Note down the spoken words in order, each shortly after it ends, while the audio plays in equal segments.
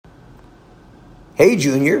Hey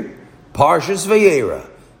Junior, Parshas Vayera,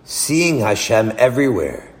 seeing Hashem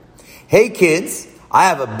everywhere. Hey kids, I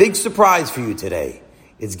have a big surprise for you today.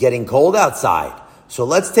 It's getting cold outside, so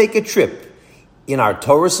let's take a trip in our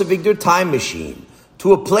Torah Savigdor time machine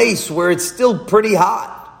to a place where it's still pretty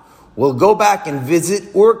hot. We'll go back and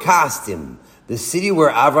visit Ur Kasdim, the city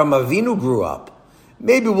where Avram Avinu grew up.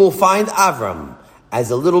 Maybe we'll find Avram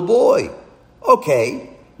as a little boy. Okay,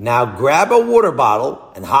 now grab a water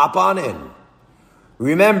bottle and hop on in.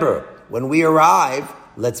 Remember, when we arrive,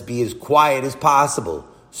 let's be as quiet as possible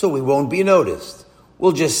so we won't be noticed.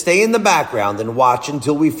 We'll just stay in the background and watch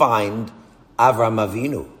until we find Avram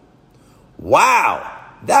Avinu. Wow,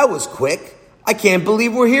 that was quick. I can't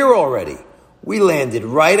believe we're here already. We landed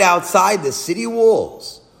right outside the city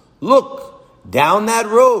walls. Look, down that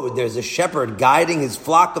road, there's a shepherd guiding his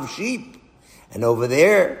flock of sheep. And over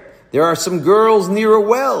there are some girls near a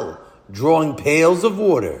well, drawing pails of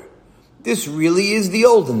water. This really is the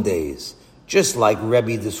olden days, just like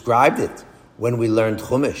Rebbe described it when we learned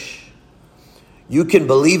Chumash. You can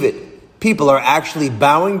believe it. People are actually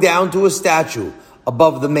bowing down to a statue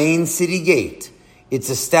above the main city gate.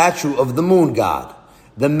 It's a statue of the moon god,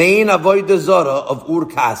 the main Avodah Zarah of Ur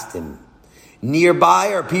Kasdim.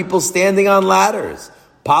 Nearby are people standing on ladders,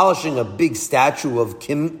 polishing a big statue of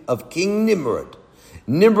King Nimrod.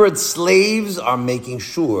 Nimrod's slaves are making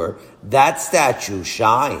sure that statue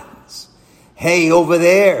shines. Hey, over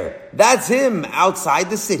there, that's him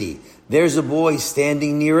outside the city. There's a boy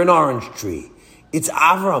standing near an orange tree. It's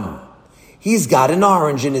Avram. He's got an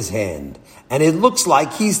orange in his hand, and it looks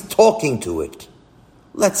like he's talking to it.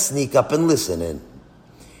 Let's sneak up and listen in.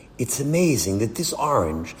 It's amazing that this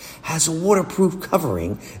orange has a waterproof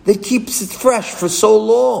covering that keeps it fresh for so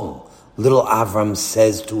long, little Avram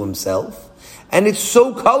says to himself. And it's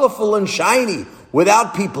so colorful and shiny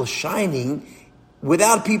without people shining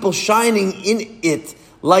in it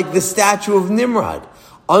like the statue of Nimrod.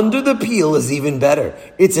 Under the peel is even better.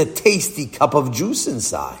 It's a tasty cup of juice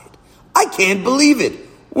inside. I can't believe it.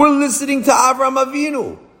 We're listening to Avram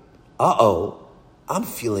Avinu. Uh-oh, I'm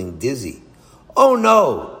feeling dizzy. Oh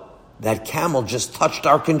no, that camel just touched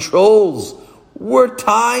our controls. We're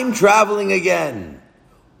time traveling again.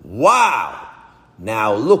 Wow,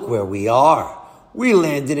 now look where we are. We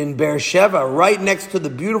landed in Beersheba, right next to the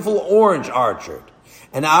beautiful orange orchard.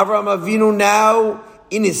 And Avram Avinu, now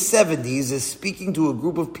in his 70s, is speaking to a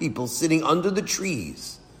group of people sitting under the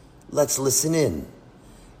trees. Let's listen in.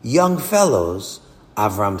 Young fellows,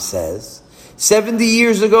 Avram says, 70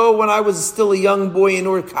 years ago when I was still a young boy in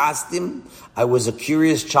Ur Kasdim, I was a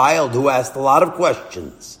curious child who asked a lot of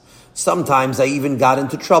questions. Sometimes I even got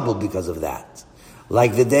into trouble because of that.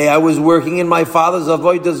 Like the day I was working in my father's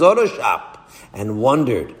Avodah Zarah shop and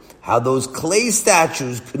wondered how those clay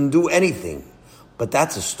statues couldn't do anything. But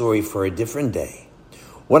that's a story for a different day.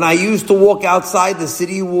 When I used to walk outside the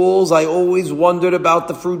city walls, I always wondered about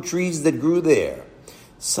the fruit trees that grew there.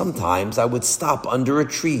 Sometimes I would stop under a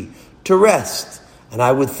tree to rest, and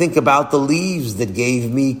I would think about the leaves that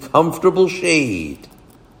gave me comfortable shade.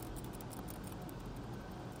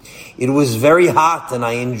 It was very hot, and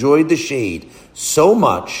I enjoyed the shade so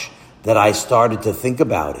much that I started to think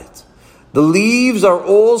about it. The leaves are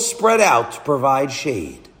all spread out to provide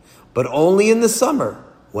shade, but only in the summer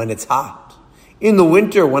when it's hot. In the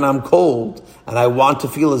winter when I'm cold and I want to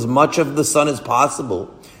feel as much of the sun as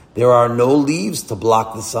possible, there are no leaves to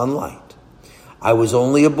block the sunlight. I was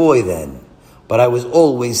only a boy then, but I was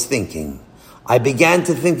always thinking. I began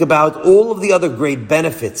to think about all of the other great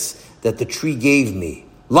benefits that the tree gave me,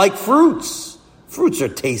 like fruits. Fruits are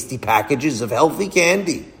tasty packages of healthy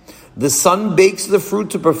candy. The sun bakes the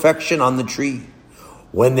fruit to perfection on the tree.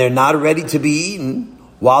 When they're not ready to be eaten,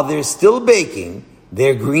 while they're still baking,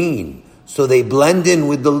 they're green, so they blend in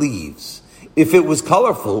with the leaves. If it was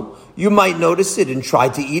colorful, you might notice it and try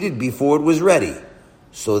to eat it before it was ready,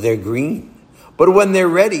 so they're green. But when they're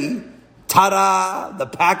ready, ta-da! The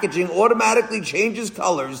packaging automatically changes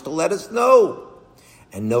colors to let us know.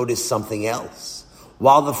 And notice something else.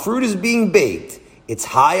 While the fruit is being baked, it's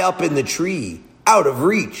high up in the tree, out of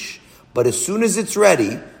reach. But as soon as it's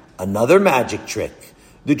ready, another magic trick.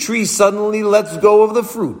 The tree suddenly lets go of the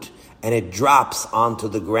fruit, and it drops onto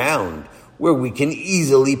the ground where we can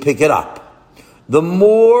easily pick it up. The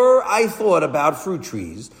more I thought about fruit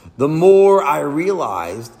trees, the more I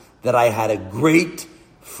realized that I had a great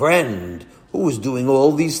friend who was doing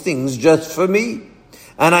all these things just for me.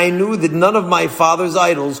 And I knew that none of my father's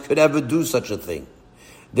idols could ever do such a thing.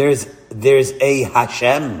 There's a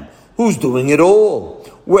Hashem who's doing it all.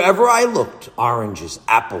 Wherever I looked, oranges,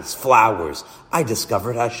 apples, flowers, I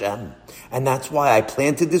discovered Hashem. And that's why I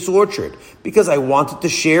planted this orchard, because I wanted to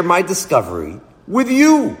share my discovery with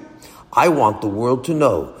you. I want the world to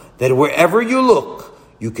know that wherever you look,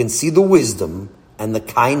 you can see the wisdom and the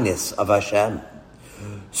kindness of Hashem.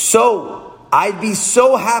 So, I'd be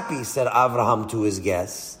so happy, said Avraham to his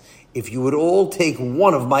guests, if you would all take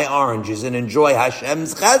one of my oranges and enjoy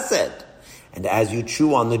Hashem's chesed. And as you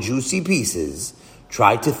chew on the juicy pieces,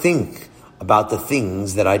 try to think about the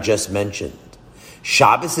things that I just mentioned.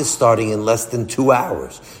 Shabbos is starting in less than 2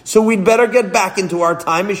 hours, so we'd better get back into our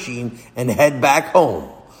time machine and head back home.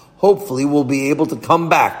 Hopefully we'll be able to come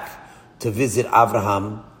back to visit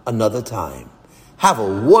Avraham another time. Have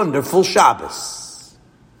a wonderful Shabbos.